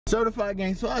Certified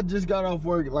gang, so I just got off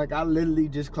work, like I literally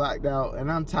just clocked out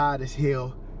and I'm tired as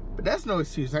hell. But that's no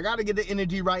excuse, I gotta get the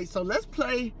energy right. So let's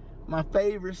play my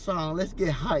favorite song, let's get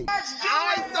hyped.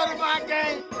 Alright, certified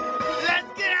gang,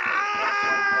 let's get hyped!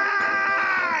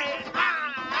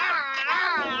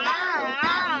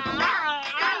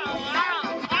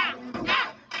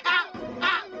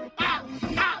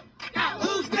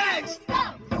 Who's next?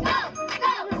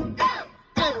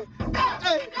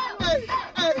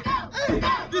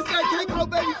 This ain't K-Go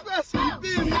baby special, you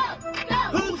feel me?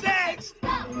 Who's next?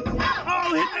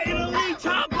 Oh, hit the Italy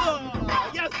chopper!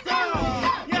 Yes sir!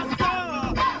 Yes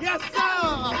sir! Yes sir!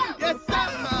 Yes sir!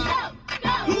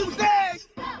 Who's next?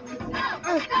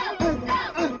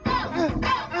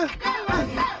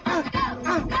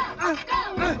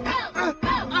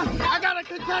 I got a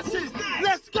concussion!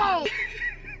 Let's go!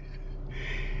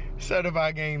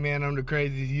 Certified gang, man, I'm the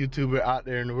craziest YouTuber out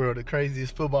there in the world, the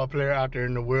craziest football player out there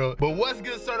in the world. But what's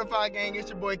good, certified gang? It's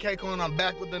your boy Keiko and I'm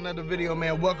back with another video,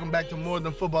 man. Welcome back to More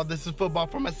Than Football. This is football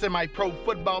from a semi-pro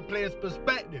football player's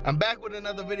perspective. I'm back with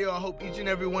another video. I hope each and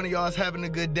every one of y'all is having a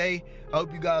good day. I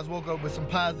hope you guys woke up with some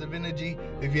positive energy.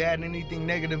 If you had anything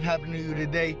negative happen to you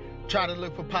today, try to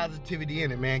look for positivity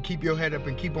in it, man. Keep your head up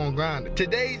and keep on grinding.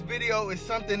 Today's video is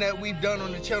something that we've done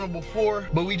on the channel before,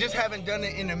 but we just haven't done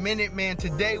it in a minute, man.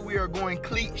 Today we are going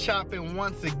cleat shopping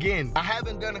once again. I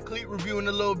haven't done a cleat review in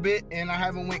a little bit and I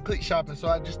haven't went cleat shopping, so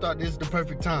I just thought this is the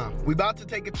perfect time. We about to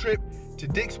take a trip to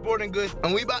Dick's Sporting Goods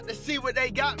and we about to see what they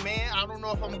got, man. I don't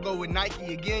know if I'm gonna go with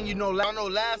Nike again. You know, I know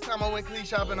last time I went cleat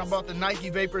shopping, I bought the Nike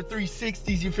Vapor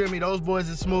 360s, you feel me? Those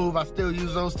boys are smooth. I still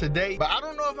use those today, but I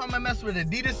don't know if I'm gonna mess with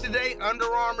Adidas today, Under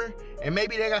Armour, and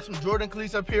maybe they got some Jordan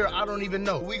cleats up here. I don't even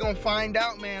know. We gonna find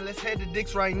out, man. Let's head to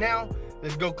Dick's right now.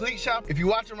 Let's go cleat shop. If you're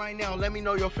watching right now, let me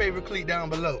know your favorite cleat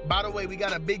down below. By the way, we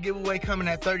got a big giveaway coming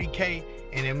at 30K,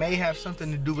 and it may have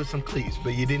something to do with some cleats,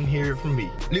 but you didn't hear it from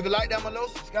me. Leave a like down below,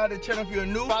 subscribe to the channel if you're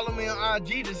new. Follow me on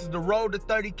IG. This is the road to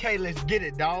 30K. Let's get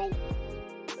it, dog.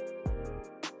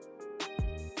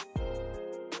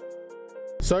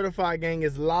 Certified gang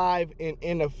is live and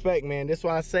in effect, man. That's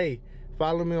why I say,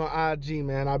 follow me on IG,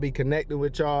 man. I'll be connected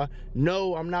with y'all.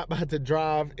 No, I'm not about to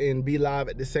drive and be live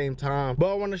at the same time, but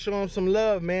I want to show them some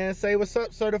love, man. Say what's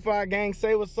up, certified gang.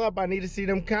 Say what's up. I need to see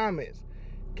them comments.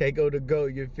 Keiko the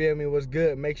GOAT, you feel me? What's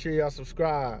good? Make sure y'all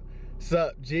subscribe.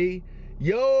 Sup, G?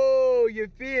 Yo, you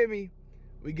feel me?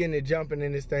 We getting it jumping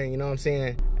in this thing, you know what I'm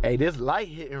saying? Hey, this light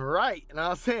hitting right, you know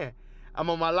what I'm saying? I'm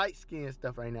on my light skin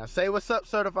stuff right now. Say what's up,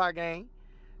 certified gang.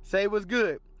 Say what's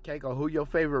good. Keiko, who your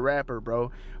favorite rapper,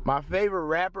 bro? My favorite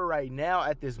rapper right now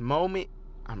at this moment,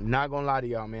 I'm not gonna lie to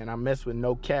y'all, man. I mess with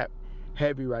No Cap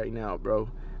heavy right now, bro.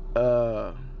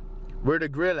 Where the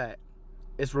grill at?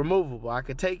 It's removable. I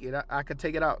could take it. I could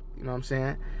take it out. You know what I'm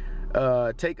saying?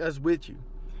 Take us with you.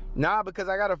 Nah, because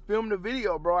I gotta film the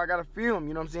video, bro. I gotta film,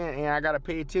 you know what I'm saying? And I gotta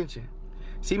pay attention.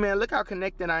 See, man, look how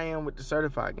connected I am with the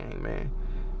certified gang, man.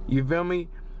 You feel me?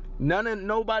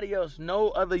 Nobody else, no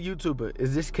other YouTuber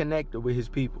is this connected with his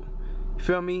people.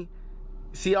 Feel me?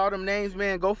 See all them names,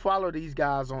 man? Go follow these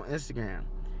guys on Instagram.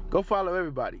 Go follow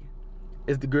everybody.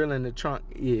 It's the grill in the trunk.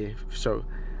 Yeah, so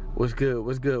what's good?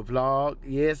 What's good, vlog?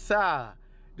 Yes, sir.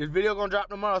 This video gonna drop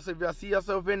tomorrow, so if y'all see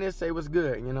yourself in this, say what's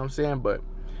good. You know what I'm saying? But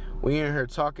we in here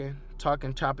talking,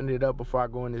 chopping it up before I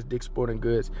go in this Dick's Sporting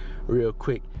Goods real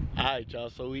quick. All right, y'all,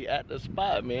 so we at the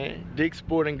spot, man. Dick's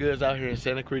Sporting Goods out here in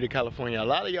Santa Clarita, California. A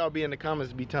lot of y'all be in the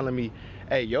comments be telling me,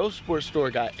 hey, your sports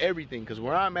store got everything, because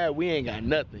where I'm at, we ain't got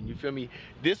nothing, you feel me?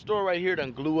 This store right here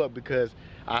done glue up because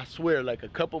I swear, like a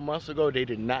couple months ago, they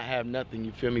did not have nothing,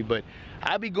 you feel me? But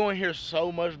I be going here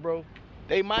so much, bro.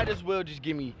 They might as well just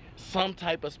give me some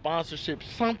type of sponsorship,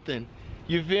 something.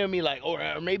 You feel me? Like,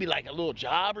 or maybe like a little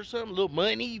job or something, a little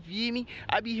money, you feel me?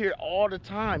 I be here all the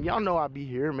time. Y'all know I be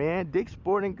here, man. Dick's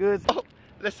Sporting Goods. Oh,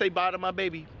 let's say bye to my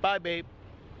baby. Bye, babe.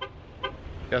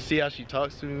 Y'all see how she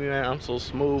talks to me, man? I'm so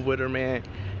smooth with her, man.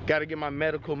 Gotta get my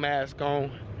medical mask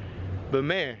on. But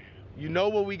man, you know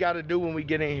what we gotta do when we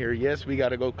get in here. Yes, we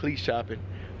gotta go cleat shopping,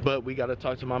 but we gotta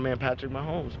talk to my man Patrick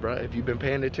Mahomes, bro. If you've been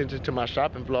paying attention to my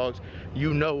shopping vlogs,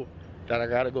 you know that I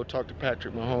gotta go talk to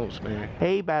Patrick Mahomes, man.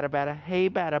 Hey, batter, hey,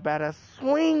 batter,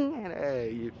 swing.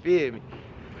 Hey, you feel me?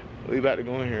 We about to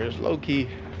go in here. It's low-key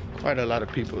quite a lot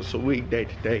of people. It's a weekday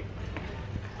today,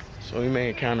 so we may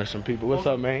encounter some people. What's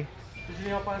up, man? Did you need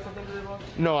help buying something today, boss?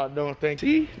 No, I don't think.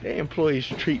 See, the employees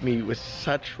treat me with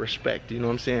such respect, you know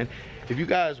what I'm saying? If you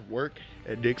guys work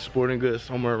at Dick's Sporting Goods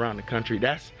somewhere around the country,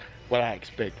 that's what I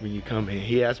expect when you come in.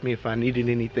 He asked me if I needed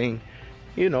anything,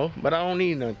 you know, but I don't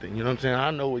need nothing, you know what I'm saying?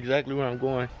 I know exactly where I'm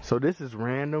going. So this is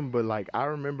random, but like I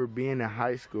remember being in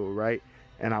high school, right?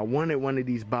 And I wanted one of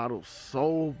these bottles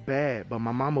so bad, but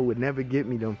my mama would never get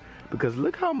me them because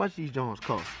look how much these Jones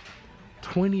cost.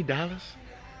 $20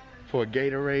 for a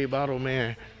Gatorade bottle,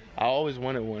 man. I always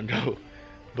wanted one though,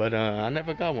 but I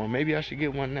never got one. Maybe I should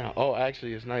get one now. Oh,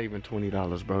 actually, it's not even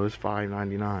 $20, bro. It's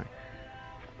 $5.99.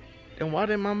 Then why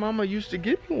didn't my mama used to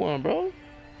get me one, bro?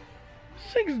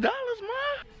 $6, ma.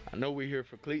 I know we're here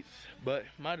for cleats, but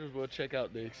might as well check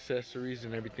out the accessories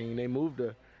and everything. They moved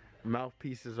the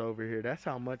mouthpieces over here. That's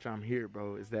how much I'm here,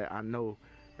 bro, is that I know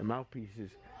the mouthpieces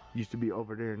used to be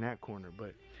over there in that corner,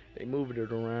 but they moved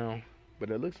it around. But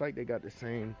it looks like they got the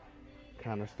same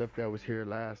kind of stuff that was here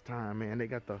last time, man. They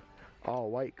got the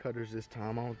all white cutters this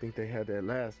time. I don't think they had that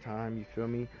last time, you feel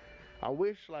me? I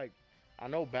wish, like, I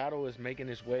know Battle is making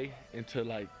its way into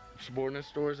like sporting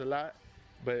stores a lot,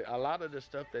 but a lot of the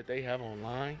stuff that they have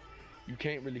online, you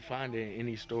can't really find it in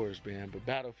any stores, man. But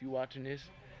Battle, if you watching this,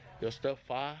 your stuff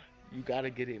fire, you gotta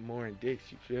get it more in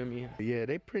Dick's, you feel me? Yeah,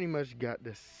 they pretty much got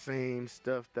the same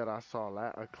stuff that I saw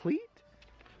last. A Cleat?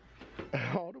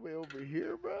 All the way over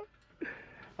here, bro?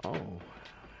 Oh,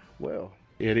 well.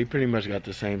 Yeah, they pretty much got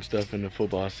the same stuff in the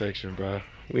football section, bro.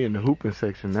 We in the hooping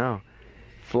section now.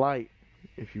 Flight,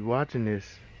 if you watching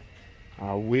this,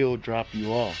 I will drop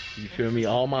you off. You feel me?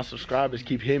 All my subscribers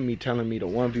keep hitting me, telling me to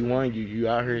 1v1 you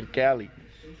out here in Cali.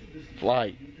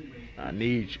 Flight, I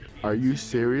need you. Are you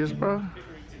serious, bro?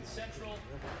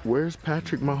 Where's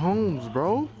Patrick Mahomes,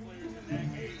 bro?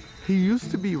 He used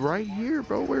to be right here,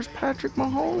 bro. Where's Patrick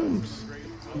Mahomes?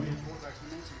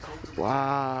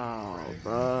 Wow,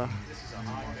 bro.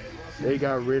 They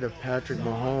got rid of Patrick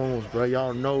Mahomes, bro.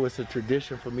 Y'all know it's a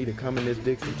tradition for me to come in this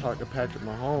Dick's and talk to Patrick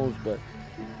Mahomes, but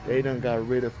they done got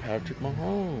rid of Patrick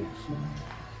Mahomes.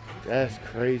 That's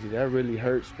crazy. That really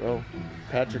hurts, bro.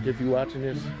 Patrick, if you watching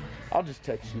this, I'll just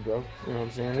text you, bro. You know what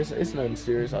I'm saying? It's nothing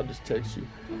serious. I'll just text you.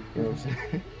 You know what I'm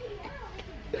saying?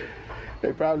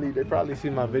 They probably see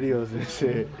my videos and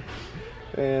said,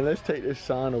 man, let's take this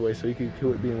sign away so you can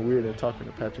quit being weird and talking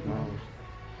to Patrick Mahomes.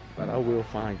 But I will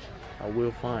find you. I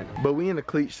will find you. But we in the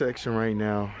cleat section right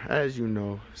now. As you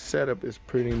know, setup is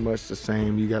pretty much the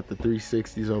same. You got the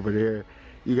 360s over there.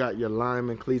 You got your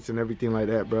lineman cleats and everything like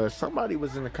that, bro. Somebody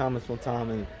was in the comments one time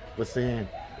and was saying,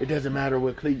 it doesn't matter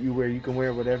what cleat you wear, you can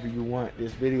wear whatever you want.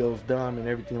 This video's dumb and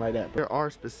everything like that. There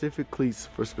are specific cleats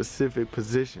for specific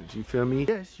positions, you feel me?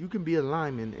 Yes, you can be a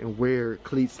lineman and wear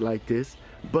cleats like this,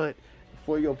 but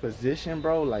for your position,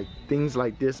 bro, like things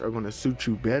like this are gonna suit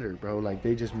you better, bro. Like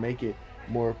they just make it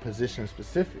more position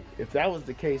specific. If that was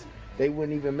the case, they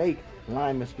wouldn't even make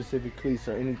lineman specific cleats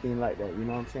or anything like that, you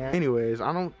know what I'm saying? Anyways,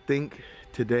 I don't think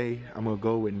today I'm gonna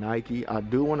go with Nike. I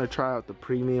do want to try out the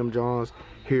premium Johns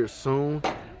here soon,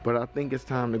 but I think it's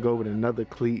time to go with another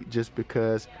cleat just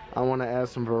because I want to add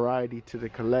some variety to the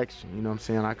collection, you know what I'm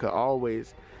saying? I could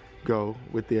always go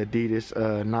with the Adidas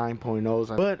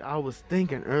 9.0s, but I was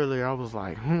thinking earlier, I was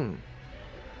like,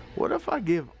 what if I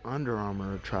give Under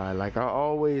Armour a try? Like, I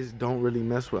always don't really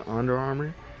mess with Under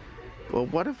Armour, but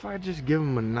what if I just give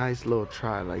them a nice little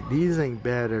try? Like, these ain't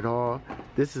bad at all.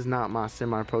 This is not my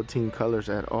semi-protein colors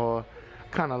at all.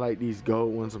 Kind of like these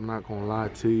gold ones, I'm not gonna lie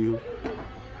to you.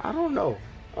 I don't know.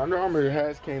 Under Armour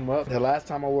has came up. The last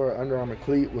time I wore an Under Armour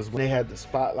cleat was when they had the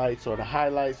spotlights or the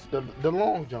highlights, the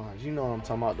long johns. You know what I'm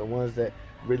talking about, the ones that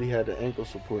really had the ankle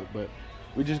support. But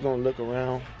we just gonna look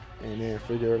around and then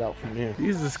figure it out from there.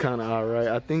 These is kind of alright.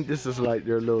 I think this is like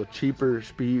their little cheaper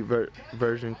speed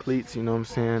version cleats, you know what I'm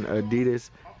saying? Adidas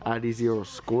ID0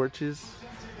 Scorches.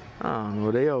 I don't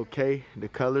know, they okay. The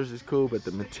colors is cool, but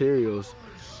the materials,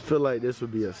 feel like this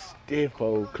would be a stiff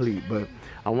old cleat. But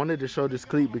I wanted to show this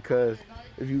cleat because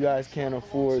if you guys can't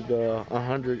afford the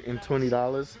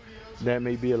 $120, that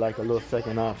may be like a little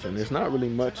second option. There's not really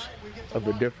much of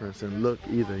a difference in look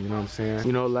either, you know what I'm saying?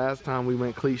 You know, last time we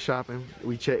went cleat shopping,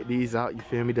 we checked these out, you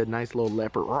feel me? That nice little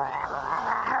leopard.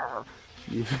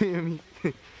 You feel me?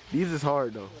 These is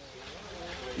hard though.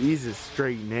 These is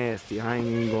straight nasty, I ain't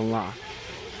even gonna lie.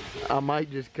 I might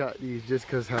just cut these just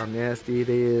cause how nasty it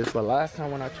is. But last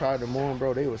time when I tried them on,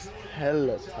 bro, they was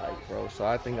hella tight, bro. So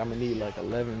I think I'm gonna need like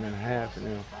 11 and a half in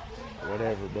them or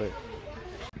whatever. But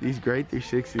these gray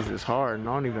 360s is hard, and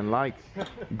I don't even like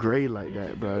gray like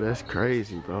that, bro. That's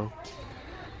crazy, bro.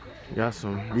 Got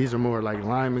some, these are more like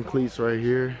lineman cleats right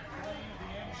here.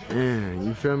 Man,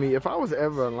 you feel me? If I was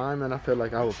ever a lineman, I feel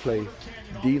like I would play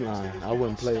D-line. I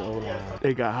wouldn't play O-line.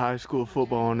 They got high school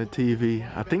football on the TV.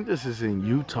 I think this is in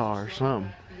Utah or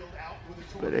something.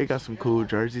 But they got some cool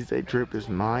jerseys. They drip is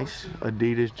nice.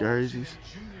 Adidas jerseys.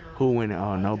 Who winning?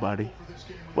 Oh, nobody.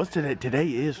 What's today? Today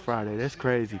is Friday. That's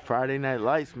crazy. Friday Night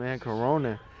Lights, man.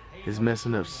 Corona is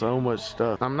messing up so much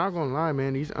stuff. I'm not gonna lie,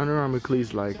 man. These Under Armour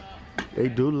cleats, like, They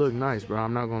do look nice, bro.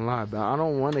 I'm not gonna lie, but I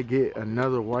don't want to get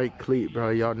another white cleat, bro.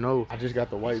 Y'all know I just got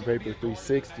the white Vapor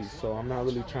 360, so I'm not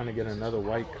really trying to get another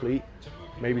white cleat.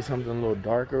 Maybe something a little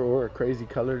darker or a crazy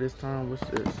color this time. What's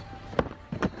this?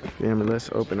 Damn it, let's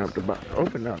open up the box.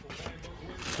 Open up.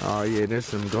 Oh yeah, there's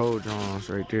some gold Johns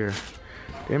right there.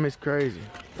 Damn, it's crazy.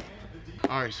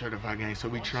 All right, certified gang, so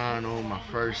we trying on my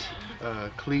first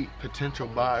cleat potential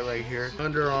buy right here.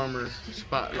 Under Armour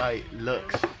Spotlight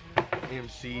Lux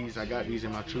MCs. I got these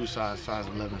in my true size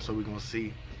 11, so we're gonna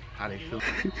see how they feel.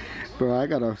 Bro, I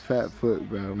got a fat foot,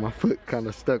 bro. My foot kind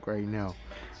of stuck right now.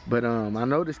 But I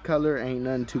know this color ain't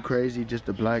nothing too crazy, just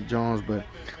the black Johns. But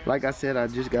like I said, I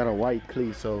just got a white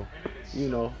cleat, so you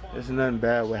know, there's nothing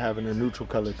bad with having a neutral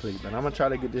color cleat. But I'm gonna try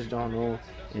to get this John on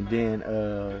and then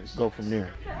go from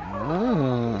there.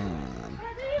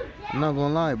 I'm not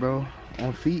gonna lie, bro.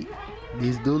 On feet,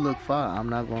 these do look fine. I'm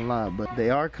not gonna lie, but they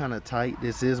are kind of tight.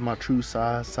 This is my true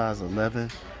size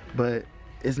 11, but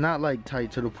it's not like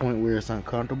tight to the point where it's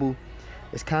uncomfortable.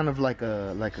 It's kind of like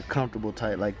a comfortable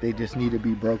tight, like they just need to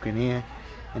be broken in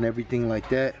and everything like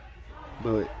that.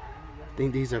 But I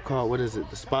think these are called, what is it,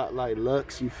 the Spotlight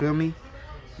Lux, you feel me?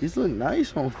 These look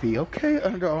nice on feet. Okay,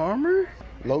 Under Armour.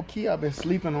 Low key, I've been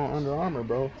sleeping on Under Armour,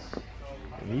 bro.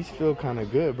 And these feel kind of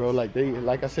good, bro. Like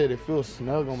I said, it feels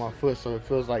snug on my foot, so it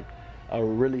feels like I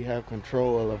really have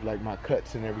control of like my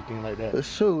cuts and everything like that. But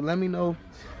shoot, let me know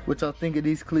what y'all think of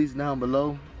these cleats down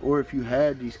below, or if you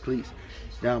had these cleats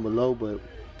down below. But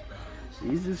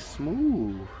these is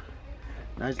smooth.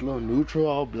 Nice little neutral,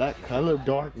 all black color,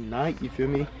 dark night, you feel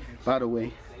me? By the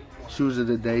way, shoes of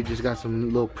the day, just got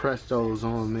some little Prestos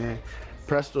on, man.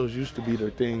 Prestos used to be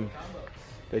their thing.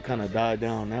 They kind of died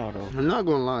down now though. I'm not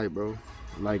gonna lie, bro.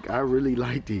 Like, I really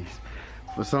like these.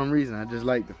 For some reason, I just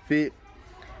like the fit.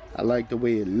 I like the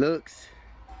way it looks.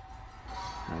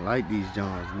 I like these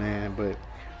Johns, man. But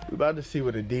we're about to see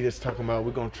what Adidas talking about.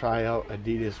 We're gonna try out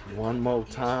Adidas one more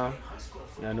time.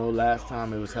 I know last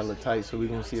time it was hella tight, so we're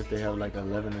gonna see if they have like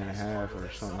 11.5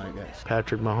 or something like that.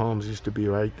 Patrick Mahomes used to be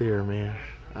right there, man.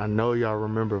 I know y'all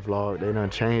remember, vlog. They done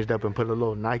changed up and put a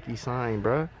little Nike sign,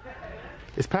 bruh.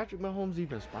 Is Patrick Mahomes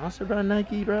even sponsored by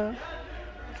Nike, bruh?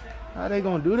 How they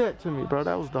gonna do that to me, bro?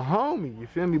 That was the homie, you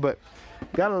feel me? But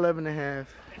got 11.5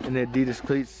 in the Adidas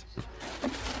cleats.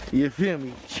 You feel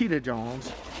me? Cheetah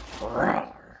Johns.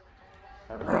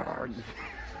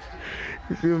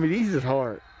 You feel me? These is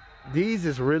hard. These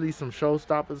is really some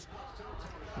showstoppers.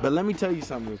 But let me tell you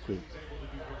something real quick.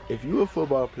 If you a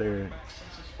football player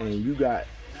and you got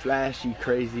flashy,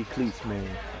 crazy cleats, man,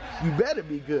 you better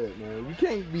be good, man. You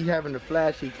can't be having the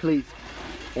flashy cleats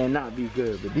and not be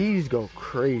good. But these go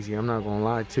crazy, I'm not gonna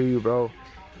lie to you, bro.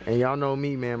 And y'all know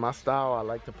me, man, my style, I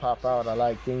like to pop out. I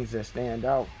like things that stand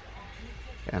out.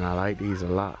 And I like these a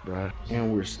lot, bro.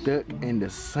 And we're stuck in the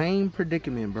same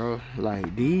predicament, bro.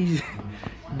 Like these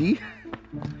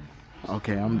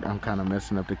okay, I'm kind of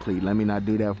messing up the cleat. Let me not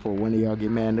do that for one of y'all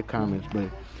get mad in the comments. But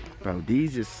bro,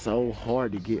 these is so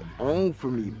hard to get on for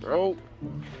me, bro.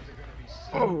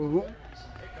 Oh,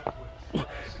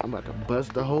 I'm about to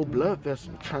bust the whole blood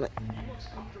vessel trying to,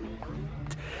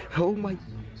 oh my,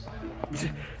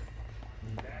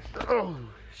 oh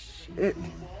shit.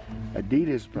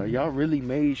 Adidas, bro, y'all really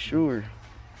made sure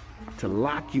to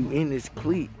lock you in this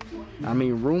cleat. I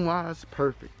mean, room wise,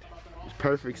 perfect. It's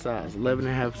perfect size.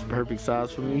 11.5 is perfect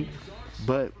size for me.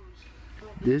 But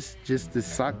this, just the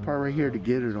sock part right here to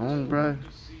get it on, bro,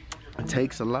 it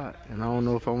takes a lot. And I don't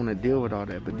know if I want to deal with all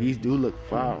that. But these do look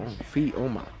fire on feet. Oh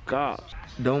my gosh.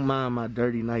 Don't mind my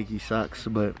dirty Nike socks,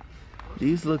 but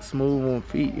these look smooth on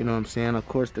feet, you know what I'm saying? Of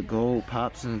course, the gold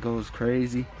pops and goes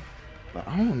crazy. But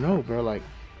I don't know, bro. Like,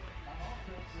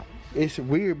 it's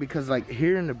weird because like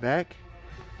here in the back,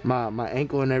 my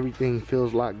ankle and everything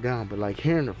feels locked down, but like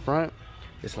here in the front,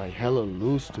 it's like hella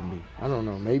loose to me. I don't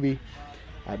know, maybe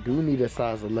I do need a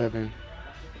size 11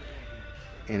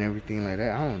 and everything like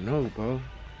that. I don't know, bro.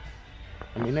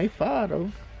 I mean, they fire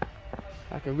though.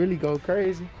 I can really go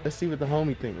crazy. Let's see what the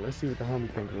homie think. Let's see what the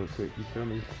homie think real quick, you feel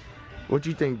me? What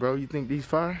you think, bro? You think these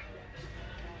fire?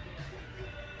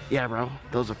 Yeah, bro,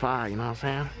 those are fire, you know what I'm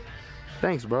saying?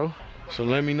 Thanks, bro. So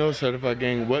let me know, certified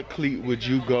gang, what cleat would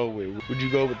you go with? Would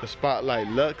you go with the Spotlight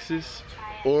Luxes?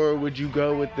 Or would you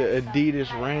go with the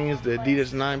Adidas Reigns, the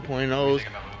Adidas 9.0s?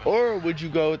 Or would you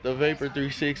go with the Vapor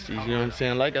 360s, you know what I'm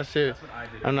saying? Like I said,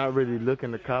 I'm not really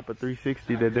looking to cop a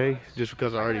 360 today, just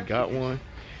because I already got one.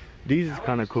 These is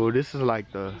kind of cool. This is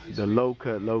like the low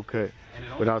cut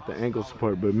without the ankle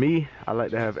support. But me, I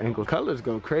like to have ankle. Colors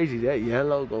go crazy. That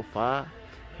yellow go fire.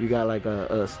 You got like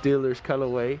a Steelers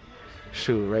colorway.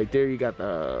 Shoot, right there you got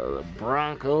the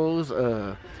Broncos.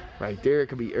 Right there it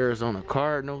could be Arizona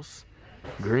Cardinals.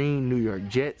 Green, New York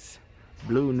Jets.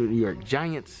 Blue, New York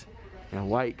Giants. And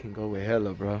white can go with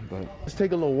hella, bro. But let's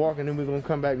take a little walk and then we're gonna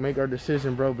come back and make our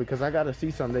decision, bro, because I gotta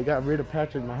see something. They got rid of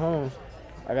Patrick Mahomes.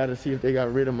 I gotta see if they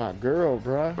got rid of my girl,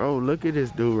 bro. Bro, look at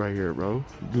this dude right here, bro.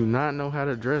 Do not know how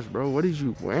to dress, bro. What is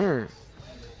you wearing?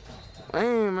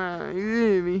 Hey, man, you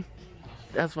hear me?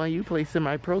 That's why you play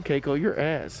semi-pro, Keiko. Your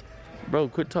ass. Bro,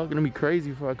 quit talking to me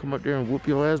crazy before I come up there and whoop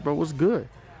your ass, bro. What's good?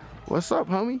 What's up,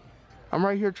 homie? I'm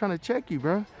right here trying to check you,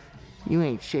 bro. You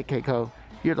ain't shit, Keiko.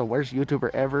 You're the worst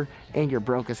YouTuber ever, and you're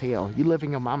broke as hell. You live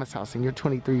in your mama's house, and you're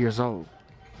 23 years old.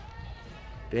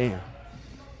 Damn.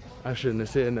 I shouldn't have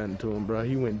said nothing to him, bro.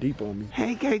 He went deep on me.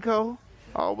 Hey, Keiko.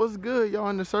 Oh, what's good? Y'all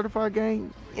in the certified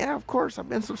gang? Yeah, of course. I've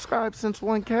been subscribed since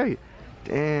 1K.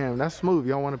 Damn, that's smooth.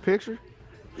 Y'all want a picture?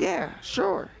 Yeah,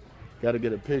 sure. Gotta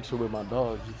get a picture with my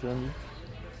dogs, you feel me?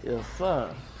 Yes,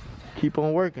 sir. Keep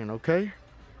on working, okay?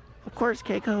 Of course,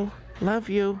 Keiko. Love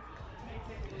you.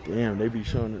 Damn, they be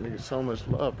showing the niggas so much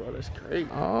love, bro. That's crazy.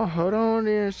 Oh, hold on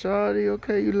then, shawty.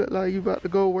 Okay, you look like you about to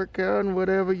go work out and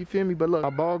whatever, you feel me? But look, my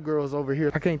ball girl's over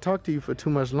here. I can't talk to you for too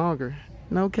much longer.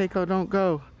 No, Keiko, don't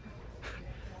go.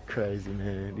 Crazy,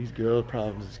 man. These girl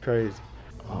problems is crazy.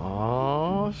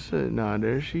 Oh, shit. Nah,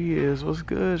 there she is. What's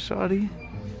good, shawty?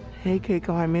 Hey, Keiko,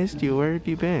 I missed you. Where have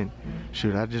you been?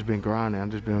 Shoot, I just been grinding. I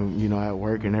just been, you know, at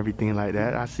work and everything like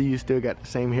that. I see you still got the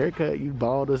same haircut. You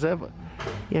bald as ever.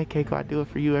 Yeah, Keiko, I do it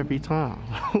for you every time.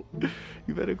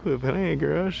 You better quit playing,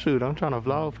 girl. Shoot, I'm trying to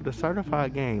vlog for the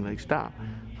certified gang. Like, stop.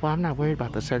 Well, I'm not worried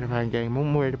about the certified gang.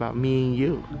 I'm worried about me and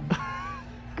you.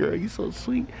 Girl, you so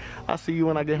sweet. I'll see you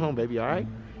when I get home, baby, all right?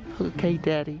 Okay,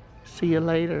 daddy. See you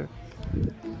later.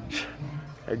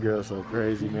 That girl's so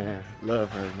crazy, man. Love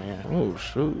her, man. Oh,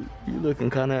 shoot. You looking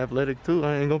kind of athletic, too.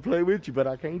 I ain't gonna play with you, but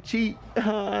I can't cheat.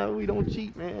 We don't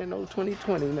cheat, man. No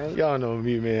 2020, man. Y'all know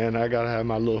me, man. I gotta have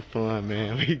my little fun,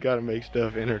 man. We gotta make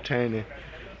stuff entertaining.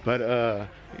 But,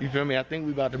 you feel me? I think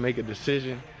we about to make a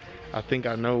decision. I think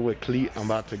I know what cleat I'm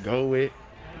about to go with.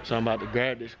 So I'm about to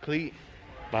grab this cleat,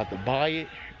 about to buy it,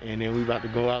 and then we about to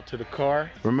go out to the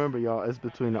car. Remember, y'all, it's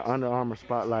between the Under Armour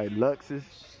Spotlight Luxes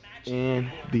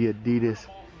and the Adidas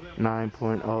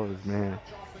 9.0s, man.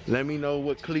 Let me know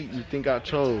what cleat you think I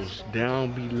chose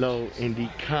down below in the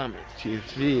comments. You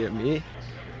feel me?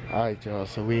 Alright, y'all,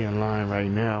 so we in line right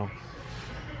now,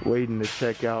 waiting to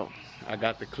check out. I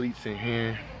got the cleats in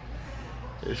hand.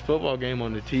 This football game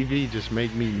on the TV just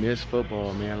make me miss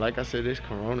football, man. Like I said, this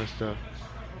corona stuff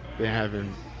been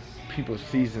having people's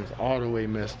seasons all the way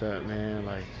messed up, man.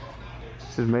 Like,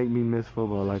 just make me miss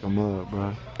football like a mug,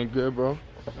 bro. Ain't good, bro?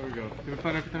 There we go. Did we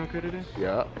find everything okay today?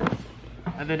 Yeah.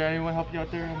 And did anyone help you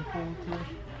out there on the phone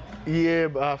too? Yeah,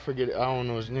 but I forget it. I don't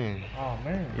know his name. Oh,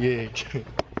 man. Yeah.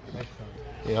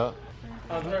 Yeah.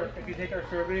 Sir, if you take our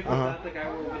survey, for that, the guy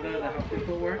over there that helps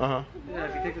people wear, yeah,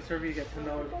 if you take the survey, you get $10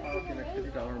 off your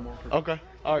next $50 or more. Okay.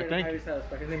 All right, thank you. His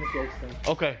name is Jason.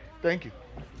 Okay, thank you.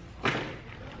 I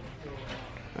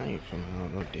ain't filling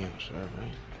out no damn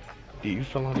survey. Do you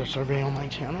fill out a survey on my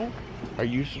channel? Are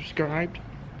you subscribed?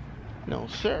 No,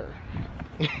 sir.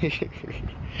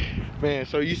 Man,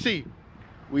 so you see,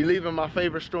 we leaving my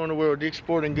favorite store in the world, Dick's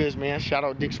Sporting Goods, man. Shout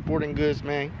out Dick's Sporting Goods,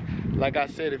 man. Like I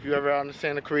said, if you ever out in the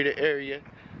Santa Clarita area,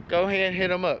 go ahead and hit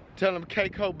them up. Tell them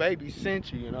Keiko Baby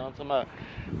sent you, you know what I'm talking about?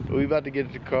 But we about to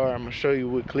get to the car. I'm gonna show you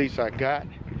what cleats I got.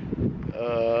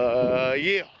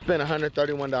 Yeah. Spent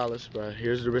 $131, but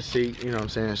here's the receipt, you know what I'm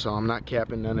saying? So I'm not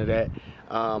capping none of that.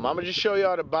 I'm gonna just show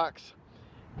y'all the box,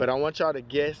 but I want y'all to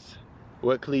guess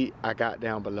what cleat I got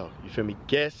down below. You feel me?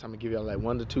 Guess. I'm gonna give y'all like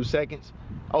 1 to 2 seconds.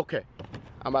 Okay.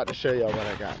 I'm about to show y'all what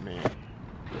I got, man.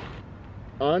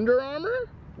 Under Armour?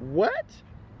 What?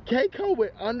 Keiko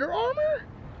with Under Armour?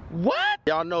 What?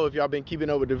 Y'all know, if y'all been keeping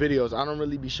up with the videos, I don't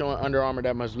really be showing Under Armour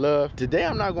that much love. Today,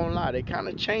 I'm not gonna lie, they kind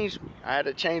of changed me. I had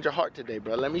a change of heart today,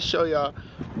 bro. Let me show y'all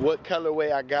what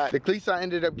colorway I got. The cleats I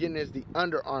ended up getting is the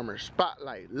Under Armour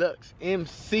Spotlight Luxe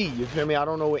MC. You feel me? I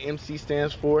don't know what MC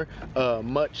stands for.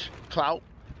 Much clout,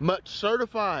 much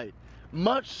certified.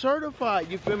 Much certified.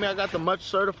 You feel me? I got the much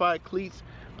certified cleats,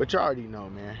 but you already know,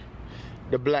 man.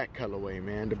 The black colorway,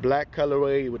 man. The black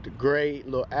colorway with the gray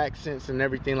little accents and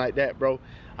everything like that, bro.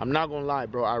 I'm not gonna lie,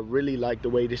 bro. I really like the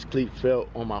way this cleat felt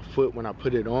on my foot when I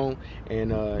put it on. And,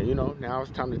 you know, now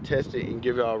it's time to test it and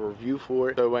give y'all a review for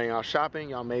it. So when y'all shopping,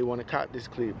 y'all may want to cop this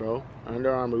cleat, bro.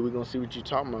 Under Armour, we're gonna see what you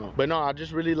talking about. But no, I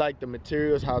just really like the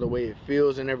materials, how the way it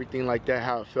feels and everything like that,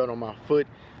 how it felt on my foot.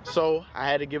 So I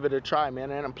had to give it a try, man.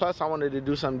 And plus I wanted to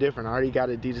do something different. I already got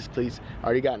Adidas cleats, I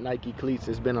already got Nike cleats.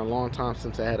 It's been a long time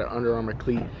since I had an Under Armour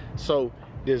cleat. So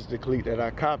this is the cleat that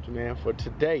I copped, man, for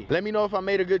today. Let me know if I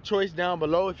made a good choice down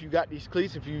below. If you got these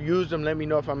cleats, if you used them, let me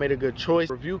know if I made a good choice.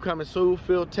 Review coming soon,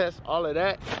 field test, all of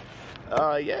that.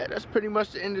 Yeah, that's pretty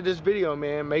much the end of this video,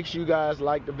 man. Make sure you guys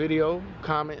like the video,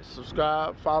 comment,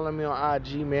 subscribe, follow me on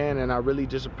IG, man, and I really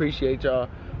just appreciate y'all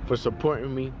for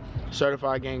supporting me.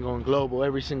 Certified Gang going global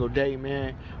every single day,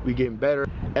 man. We getting better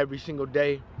every single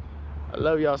day. I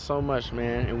love y'all so much,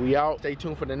 man, and we out. Stay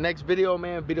tuned for the next video,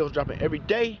 man. Videos dropping every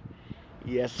day.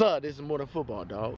 Yes, sir. This is More Than Football, dog.